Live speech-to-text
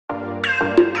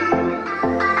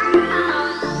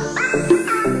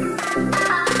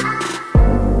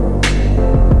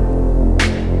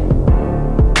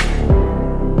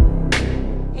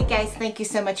you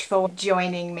so much for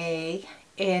joining me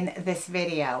in this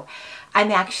video.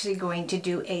 I'm actually going to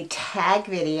do a tag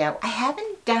video. I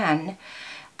haven't done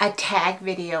a tag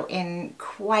video in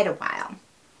quite a while.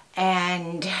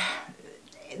 And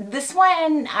this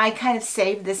one, I kind of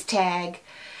saved this tag,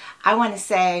 I want to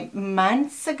say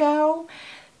months ago,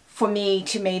 for me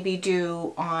to maybe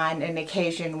do on an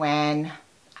occasion when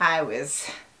I was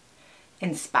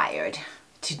inspired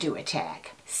to do a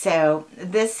tag. So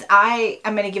this,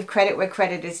 I'm going to give credit where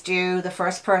credit is due. The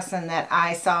first person that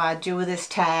I saw do this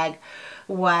tag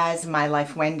was my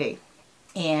life Wendy.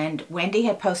 And Wendy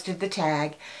had posted the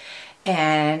tag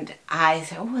and I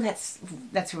said, oh,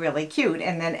 that's really cute.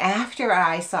 And then after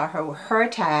I saw her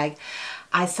tag,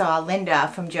 I saw Linda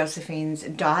from Josephine's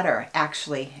daughter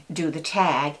actually do the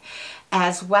tag,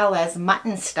 as well as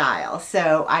Mutton Style.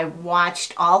 So I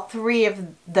watched all three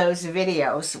of those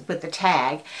videos with the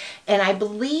tag, and I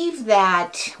believe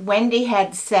that Wendy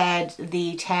had said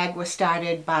the tag was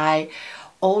started by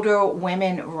Older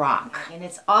Women Rock. And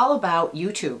it's all about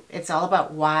YouTube. It's all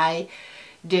about why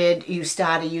did you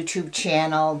start a YouTube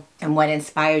channel and what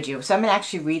inspired you. So I'm going to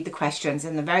actually read the questions,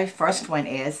 and the very first one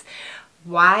is,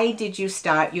 why did you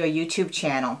start your YouTube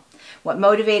channel? What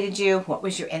motivated you? What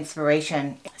was your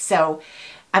inspiration? So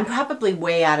I'm probably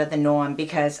way out of the norm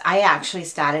because I actually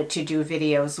started to do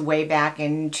videos way back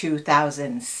in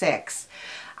 2006.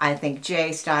 I think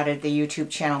Jay started the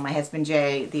YouTube channel, my husband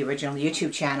Jay, the original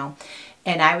YouTube channel.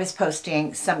 And I was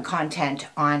posting some content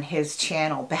on his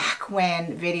channel back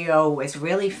when video was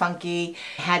really funky.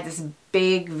 I had this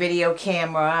big video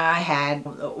camera. I had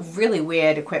really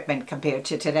weird equipment compared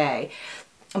to today.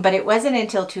 But it wasn't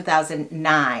until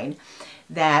 2009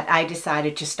 that I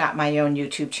decided to start my own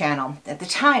YouTube channel. At the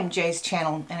time, Jay's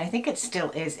channel, and I think it still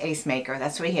is Ace Maker,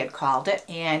 that's what he had called it.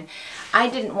 And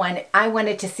I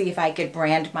wanted to see if I could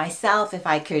brand myself, if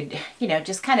I could, you know,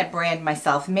 just kind of brand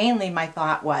myself. Mainly my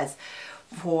thought was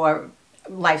for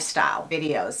lifestyle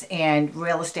videos and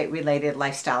real estate related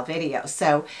lifestyle videos.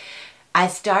 So I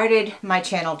started my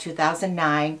channel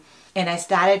 2009, and I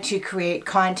started to create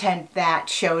content that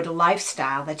showed a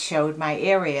lifestyle, that showed my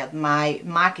area, my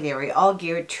market area, all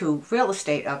geared to real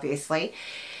estate, obviously.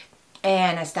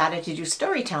 And I started to do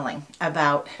storytelling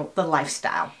about the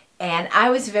lifestyle. And I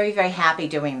was very, very happy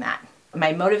doing that.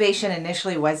 My motivation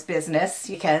initially was business,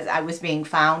 because I was being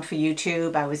found for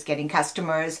YouTube. I was getting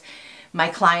customers. My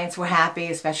clients were happy,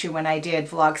 especially when I did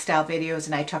vlog style videos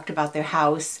and I talked about their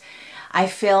house. I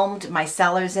filmed my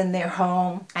sellers in their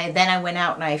home. Then I went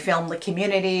out and I filmed the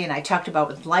community and I talked about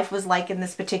what life was like in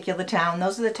this particular town.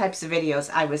 Those are the types of videos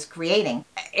I was creating.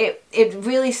 It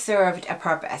really served a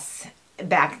purpose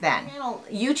back then.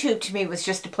 YouTube to me was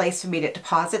just a place for me to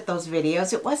deposit those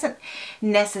videos. It wasn't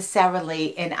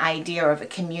necessarily an idea of a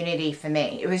community for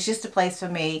me. It was just a place for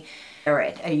me, a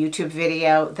YouTube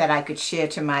video that I could share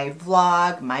to my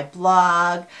vlog, my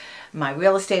blog, my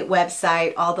real estate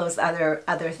website, all those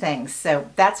other things. So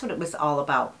that's what it was all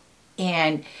about.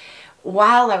 And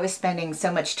while I was spending so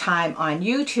much time on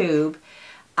YouTube,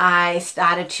 I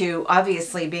started to,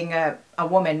 obviously being a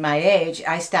woman my age,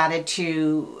 I started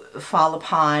to fall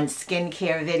upon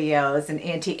skincare videos and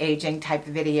anti-aging type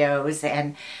videos,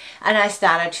 and I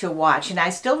started to watch. And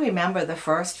I still remember the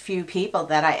first few people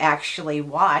that I actually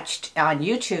watched on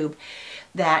YouTube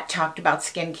that talked about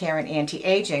skincare and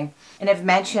anti-aging. And I've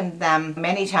mentioned them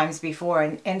many times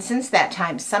before. And since that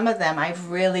time, some of them I've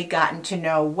really gotten to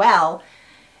know well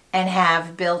and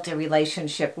have built a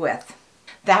relationship with.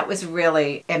 That was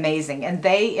really amazing. And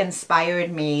they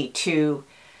inspired me to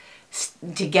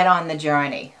get on the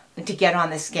journey, to get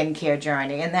on the skincare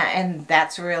journey. And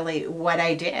that's really what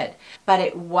I did. But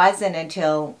it wasn't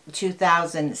until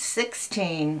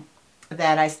 2016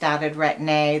 that I started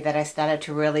Retin-A, that I started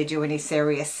to really do any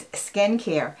serious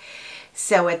skincare.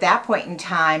 So at that point in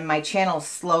time, my channel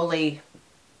slowly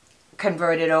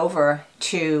converted over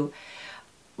to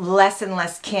less and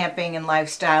less camping and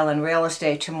lifestyle and real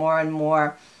estate, to more and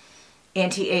more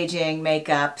anti-aging,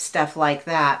 makeup, stuff like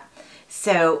that.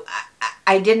 So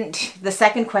I didn't, the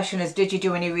second question is, did you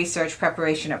do any research,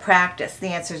 preparation, or practice? The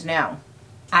answer is no.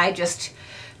 I just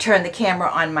turned the camera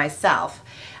on myself.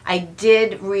 I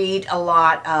did read a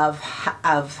lot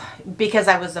of because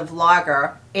I was a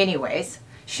vlogger anyways,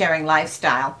 sharing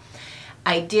lifestyle.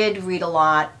 I did read a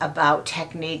lot about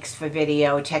techniques for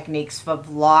video, techniques for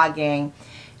vlogging,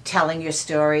 telling your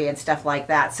story and stuff like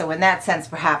that. So in that sense,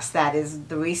 perhaps that is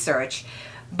the research.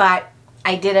 But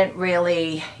I didn't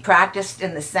really practice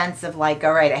in the sense of like,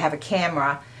 all right, I have a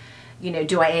camera, You know,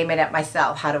 do I aim it at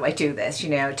myself? How do I do this? You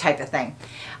know, type of thing.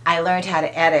 I learned how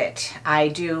to edit. I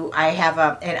have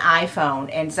an iPhone,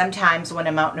 and sometimes when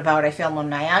I'm out and about, I film on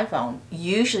my iPhone.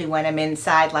 Usually when I'm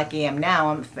inside like I am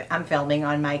now, I'm filming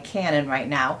on my Canon right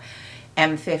now,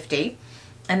 M50.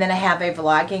 And then I have a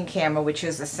vlogging camera, which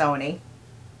is a Sony.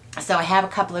 So I have a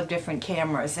couple of different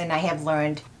cameras, and I have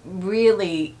learned,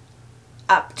 really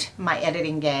upped my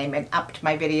editing game and upped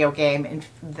my video game, and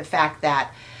the fact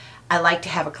that I like to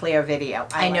have a clear video.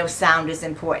 I know sound is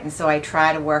important, so I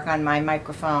try to work on my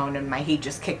microphone, and my heat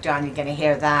just kicked on, you're gonna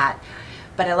hear that.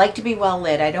 But I like to be well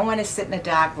lit. I don't want to sit in a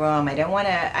dark room. I don't want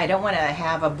to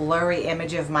have a blurry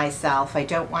image of myself. I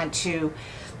don't want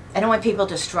people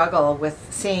to struggle with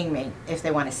seeing me if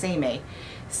they want to see me.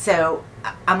 So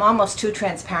I'm almost too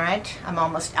transparent. I'm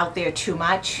almost out there too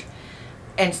much.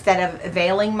 Instead of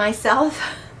veiling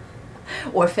myself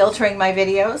or filtering my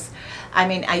videos, I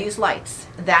mean, I use lights.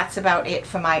 That's about it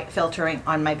for my filtering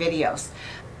on my videos.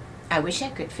 I wish I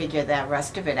could figure the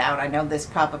rest of it out. I know there's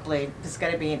got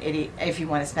to be an idiot, if you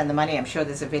want to spend the money, I'm sure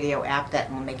there's a video app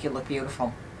that will make you look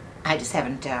beautiful. I just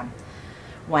haven't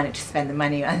wanted to spend the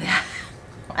money on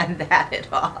that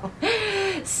at all.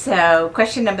 So,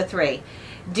 question number 3.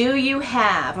 Do you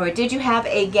have, or did you have,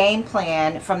 a game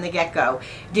plan from the get-go?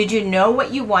 Did you know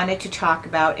what you wanted to talk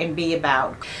about and be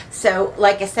about? So,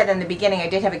 like I said in the beginning, I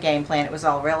did have a game plan. It was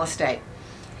all real estate.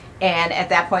 And at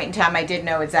that point in time, I did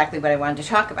know exactly what I wanted to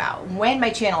talk about. When my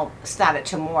channel started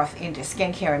to morph into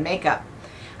skincare and makeup,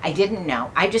 I didn't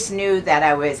know. I just knew that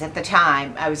at the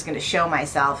time, I was going to show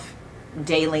myself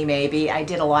daily maybe. I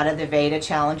did a lot of the Veda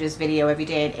challenges, video every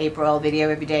day in April, video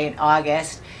every day in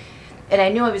August. And I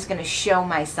knew I was going to show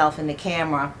myself in the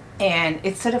camera. And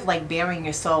it's sort of like bearing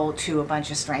your soul to a bunch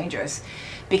of strangers,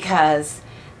 because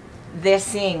they're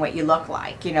seeing what you look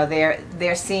like. You know,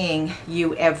 they're seeing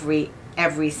you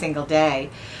every single day.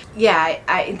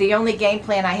 Yeah, the only game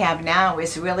plan I have now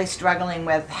is really struggling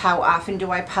with how often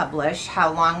do I publish,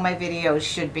 how long my videos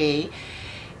should be,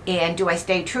 and do I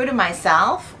stay true to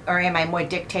myself, or am I more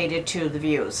dictated to the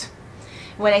views?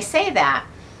 When I say that,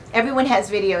 everyone has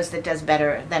videos that does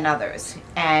better than others,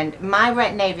 and my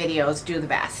Retin-A videos do the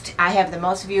best. I have the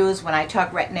most views when I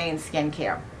talk Retin-A and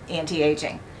skincare,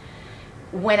 anti-aging.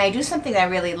 When I do something I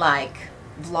really like,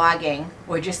 vlogging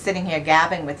or just sitting here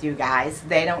gabbing with you guys,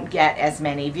 they don't get as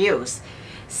many views.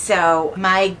 So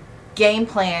my game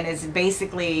plan is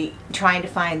basically trying to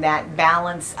find that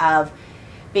balance of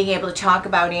being able to talk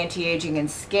about anti-aging and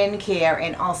skincare,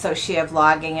 and also share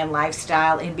vlogging and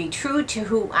lifestyle, and be true to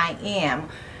who I am,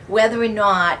 whether or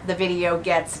not the video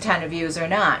gets a ton of views or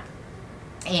not.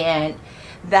 And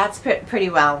that's pretty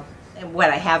well what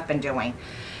I have been doing.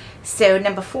 So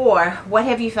number 4, what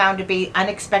have you found to be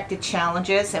unexpected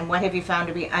challenges, and what have you found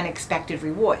to be unexpected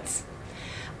rewards?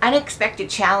 Unexpected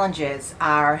challenges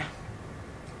are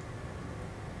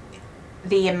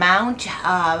the amount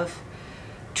of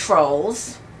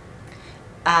trolls,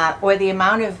 or the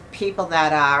amount of people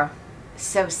that are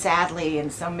so sadly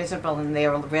and so miserable in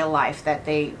their real life that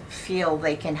they feel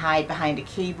they can hide behind a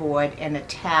keyboard and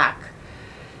attack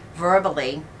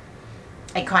verbally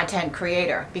a content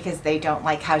creator because they don't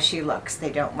like how she looks, they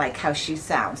don't like how she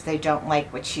sounds, they don't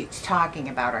like what she's talking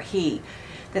about, or he.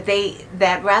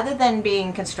 That rather than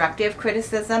being constructive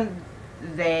criticism,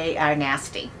 they are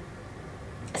nasty.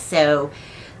 So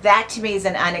that to me is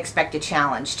an unexpected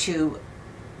challenge.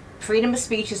 Freedom of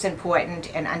speech is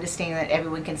important, and understanding that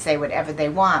everyone can say whatever they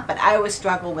want, but I always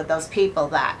struggle with those people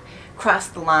that cross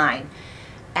the line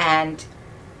and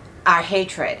are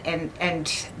hatred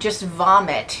and just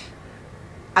vomit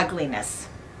ugliness.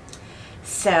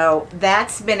 So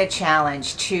that's been a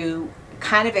challenge, to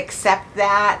kind of accept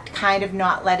that, kind of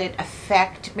not let it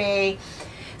affect me,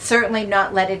 certainly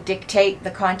not let it dictate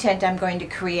the content I'm going to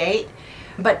create,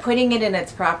 but putting it in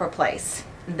its proper place.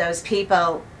 Those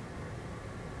people,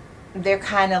 they're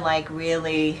kind of like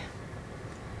really,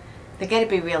 they're going to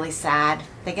be really sad.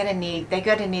 They're going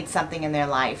to need something in their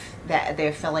life that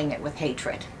they're filling it with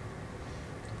hatred.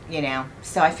 You know,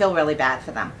 so I feel really bad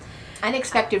for them.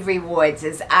 Unexpected rewards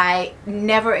is I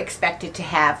never expected to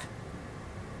have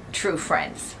true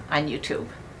friends on YouTube.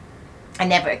 I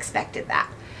never expected that.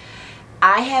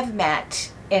 I have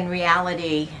met, in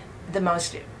reality, the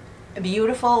most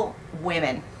beautiful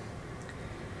women,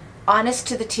 honest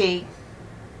to the T,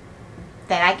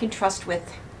 that I can trust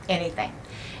with anything.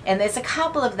 And there's a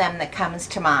couple of them that comes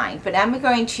to mind, but I'm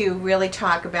going to really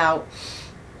talk about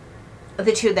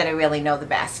the 2 that I really know the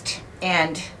best.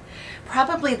 And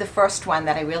probably the first one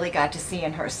that I really got to see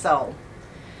in her soul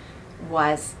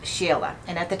was Sheila.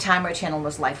 And at the time her channel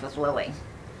was Life with Lily.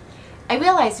 I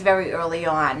realized very early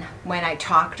on when I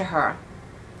talked to her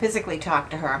physically talk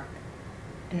to her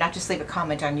and not just leave a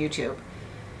comment on YouTube,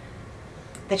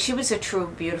 that she was a true,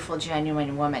 beautiful,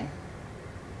 genuine woman.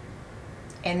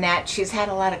 And that she's had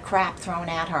a lot of crap thrown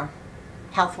at her,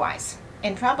 health-wise.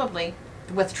 And probably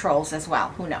with trolls as well,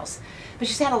 who knows. But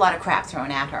she's had a lot of crap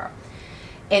thrown at her.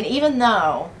 And even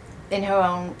though in her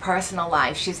own personal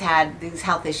life she's had these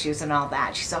health issues and all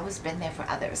that, she's always been there for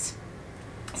others.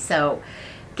 So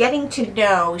getting to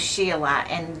know Sheila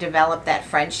and develop that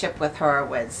friendship with her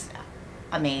was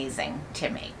amazing to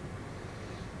me.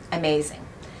 Amazing.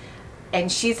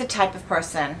 And she's the type of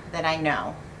person that I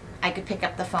know I could pick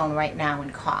up the phone right now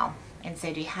and call and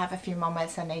say, do you have a few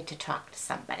moments? I need to talk to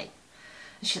somebody.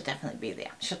 And she'll definitely be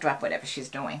there. She'll drop whatever she's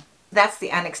doing. That's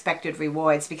the unexpected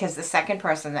rewards, because the second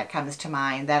person that comes to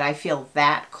mind that I feel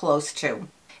that close to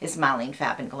is Marlene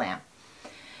Fab and Glam.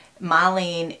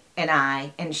 Marlene and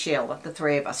I and Sheila, the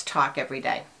three of us, talk every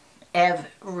day.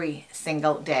 Every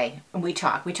single day we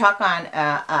talk. We talk on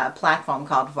a platform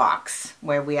called Vox,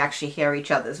 where we actually hear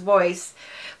each other's voice.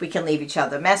 We can leave each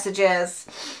other messages.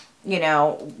 You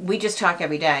know, we just talk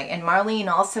every day. And Marlene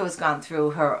also has gone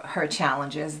through her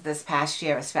challenges this past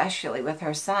year, especially with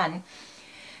her son.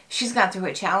 She's gone through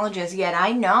her challenges, yet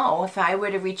I know if I were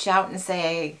to reach out and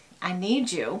say, I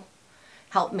need you,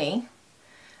 help me,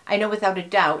 I know without a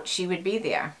doubt she would be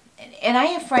there. And I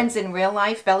have friends in real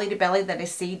life, belly to belly, that I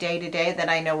see day to day that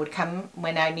I know would come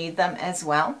when I need them as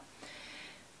well.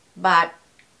 But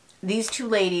these two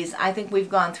ladies, I think we've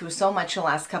gone through so much the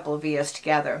last couple of years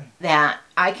together that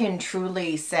I can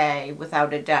truly say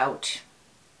without a doubt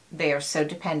they are so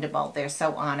dependable, they're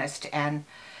so honest, and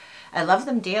I love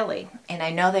them dearly. And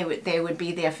I know they would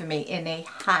be there for me in a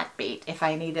heartbeat if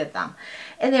I needed them.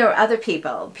 And there are other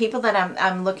people that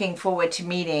I'm looking forward to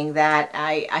meeting that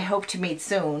I hope to meet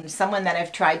soon. Someone that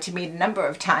I've tried to meet a number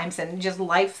of times and just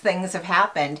life things have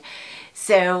happened.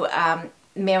 So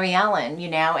MaryEllen, you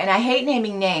know, and I hate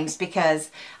naming names because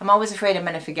I'm always afraid I'm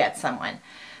going to forget someone.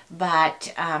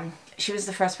 But she was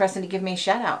the first person to give me a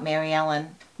shout out,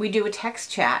 MaryEllen. We do a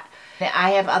text chat.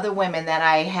 I have other women that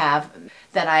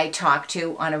I talk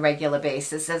to on a regular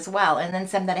basis as well, and then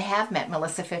some that I have met.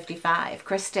 Melissa 55,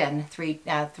 Kristen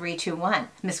 321,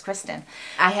 Miss Kristen.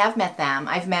 I have met them.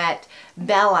 I've met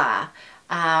Bella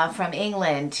from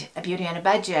England, a Beauty on a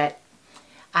Budget.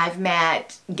 I've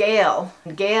met Gail.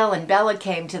 Gail and Bella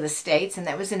came to the States, and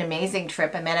that was an amazing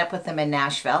trip. I met up with them in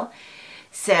Nashville.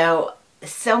 So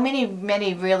many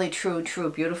really true,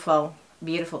 beautiful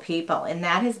people. And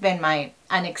that has been my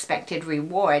unexpected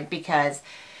reward, because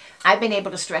I've been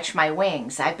able to stretch my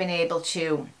wings. I've been able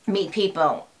to meet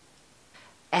people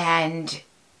and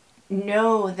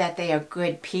know that they are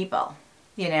good people.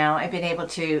 You know, I've been able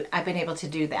to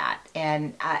do that,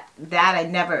 and that I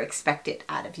never expected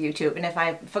out of YouTube. And if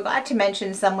I forgot to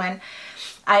mention someone,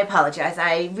 I apologize.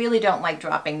 I really don't like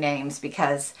dropping names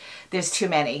because there's too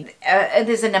many.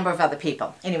 There's a number of other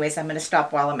people. Anyways, I'm going to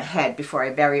stop while I'm ahead before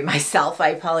I bury myself. I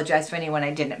apologize for anyone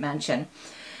I didn't mention.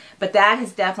 But that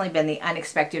has definitely been the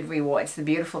unexpected rewards, the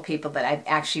beautiful people that I've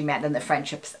actually met and the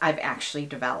friendships I've actually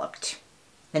developed.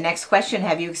 The next question,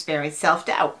 have you experienced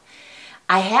self-doubt?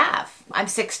 I have. I'm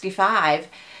 65,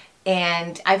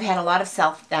 and I've had a lot of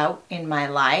self-doubt in my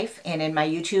life and in my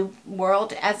YouTube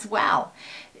world as well.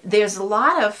 There's a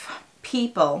lot of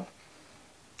people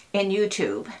in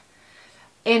YouTube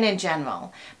and in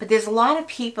general, but there's a lot of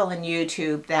people in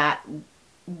YouTube that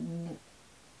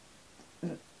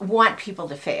want people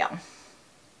to fail.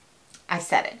 I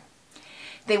said it.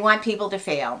 They want people to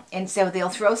fail, and so they'll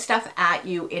throw stuff at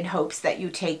you in hopes that you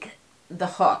take the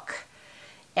hook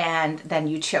and then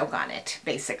you choke on it,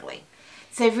 basically.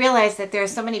 So I've realized that there are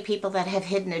so many people that have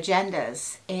hidden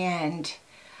agendas, and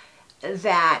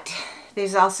that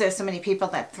there's also so many people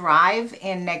that thrive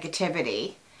in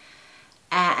negativity.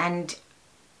 And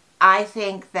I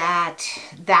think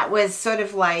that was sort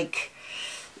of like,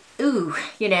 ooh,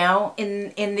 you know,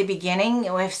 in the beginning,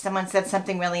 if someone said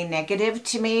something really negative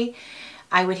to me,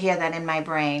 I would hear that in my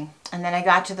brain. And then I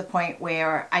got to the point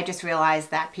where I just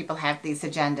realized that people have these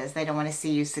agendas. They don't want to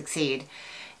see you succeed.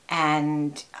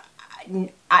 And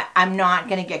I'm not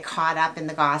going to get caught up in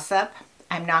the gossip.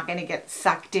 I'm not going to get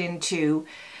sucked into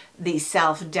the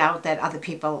self-doubt that other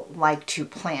people like to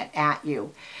plant at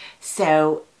you.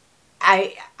 So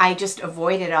I just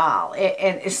avoid it all.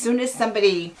 And as soon as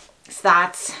somebody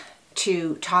starts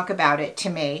to talk about it to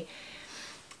me,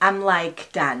 I'm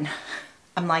like, done.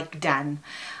 I'm like, done.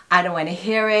 I don't want to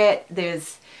hear it.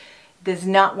 There's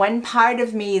not one part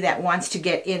of me that wants to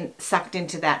get sucked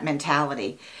into that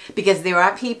mentality, because there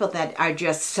are people that are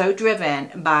just so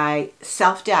driven by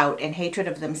self-doubt and hatred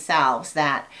of themselves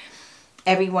that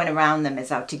everyone around them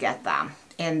is out to get them,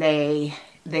 and they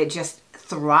they just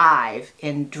thrive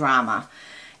in drama.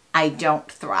 I don't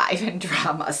thrive in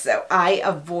drama, so I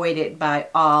avoid it by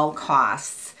all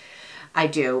costs. I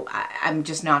do. I'm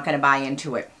just not going to buy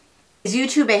into it. Is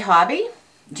YouTube a hobby?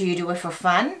 Do you do it for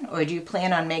fun, or do you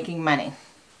plan on making money?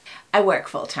 I work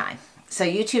full-time. So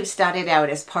YouTube started out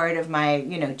as part of my,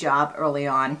 job early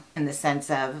on, in the sense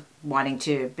of wanting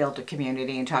to build a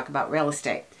community and talk about real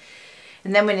estate.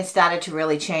 And then when it started to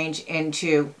really change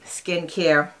into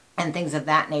skincare and things of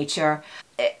that nature,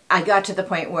 I got to the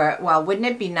point where, well, wouldn't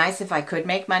it be nice if I could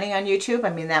make money on YouTube?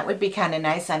 I mean, that would be kind of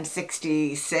nice. I'm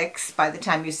 66 by the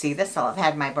time you see this. I'll have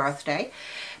had my birthday.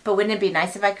 But wouldn't it be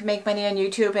nice if I could make money on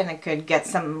YouTube and I could get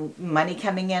some money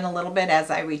coming in a little bit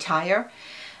as I retire?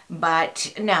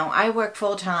 But no, I work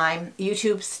full-time.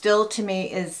 YouTube still to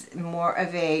me is more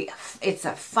of it's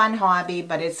a fun hobby,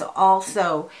 but it's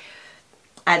also,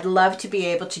 I'd love to be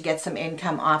able to get some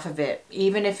income off of it,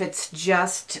 even if it's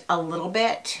just a little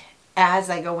bit. As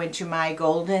I go into my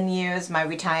golden years, my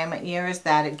retirement years,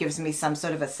 that it gives me some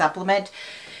sort of a supplement.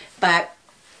 But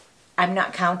I'm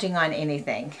not counting on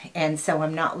anything, and so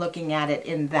I'm not looking at it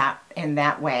in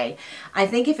that way. I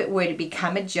think if it were to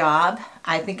become a job,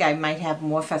 I think I might have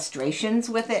more frustrations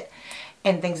with it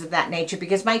and things of that nature,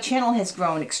 because my channel has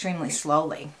grown extremely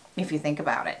slowly, if you think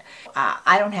about it.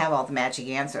 I don't have all the magic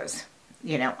answers.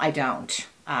 I don't.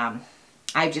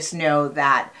 I just know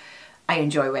that I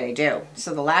enjoy what I do.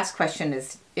 So the last question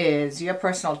is your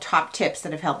personal top tips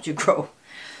that have helped you grow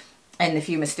and the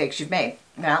few mistakes you've made.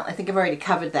 Well, I think I've already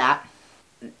covered that.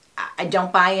 I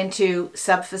don't buy into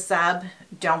sub for sub.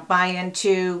 Don't buy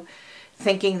into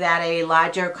thinking that a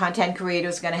larger content creator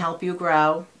is going to help you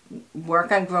grow.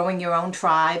 Work on growing your own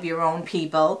tribe, your own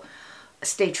people.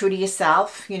 Stay true to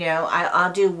yourself.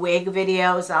 I'll do wig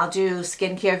videos. I'll do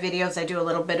skincare videos. I do a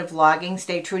little bit of vlogging.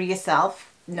 Stay true to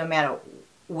yourself, no matter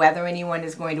whether anyone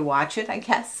is going to watch it, I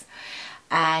guess.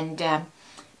 And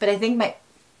but I think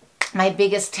my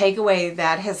biggest takeaway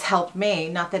that has helped me,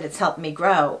 not that it's helped me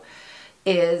grow,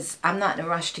 is I'm not in a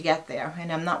rush to get there,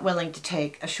 and I'm not willing to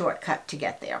take a shortcut to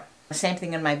get there. Same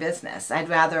thing in my business. I'd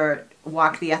rather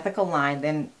walk the ethical line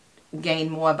than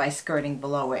gain more by skirting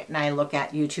below it, and I look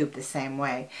at YouTube the same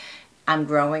way. I'm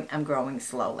growing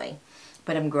slowly,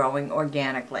 but I'm growing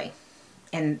organically,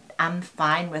 and I'm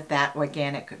fine with that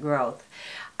organic growth.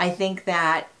 I think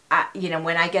that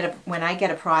when I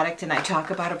get a product and I talk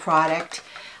about a product,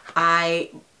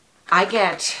 I'm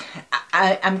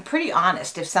pretty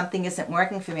honest. If something isn't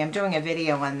working for me, I'm doing a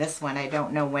video on this one. I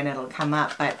don't know when it'll come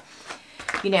up, but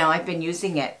I've been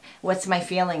using it. What's my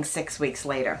feeling 6 weeks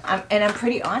later? And I'm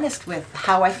pretty honest with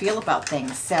how I feel about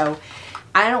things. So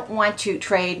I don't want to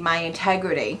trade my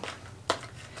integrity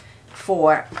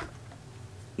for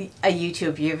a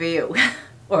YouTube review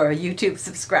or a YouTube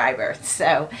subscriber.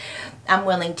 So I'm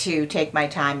willing to take my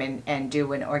time and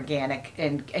do an organic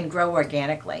and grow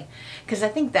organically, because I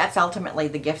think that's ultimately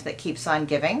the gift that keeps on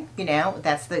giving.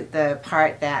 That's the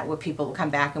part where people will come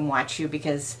back and watch you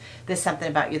because there's something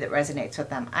about you that resonates with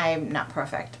them. I'm not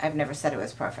perfect. I've never said it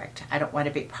was perfect. I don't want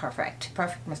to be perfect.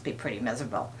 Perfect must be pretty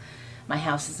miserable. My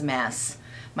house is a mess.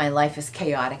 My life is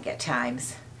chaotic at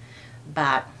times,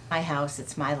 but my house,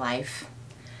 it's my life.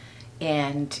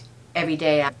 And every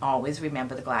day I always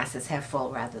remember the glass is half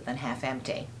full rather than half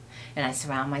empty. And I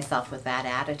surround myself with that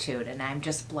attitude, and I'm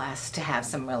just blessed to have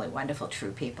some really wonderful,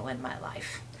 true people in my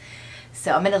life.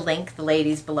 So I'm going to link the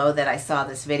ladies below that I saw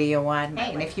this video on.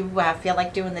 And if you feel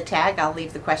like doing the tag, I'll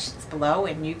leave the questions below,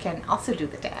 and you can also do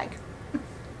the tag.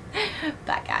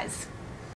 Bye, guys.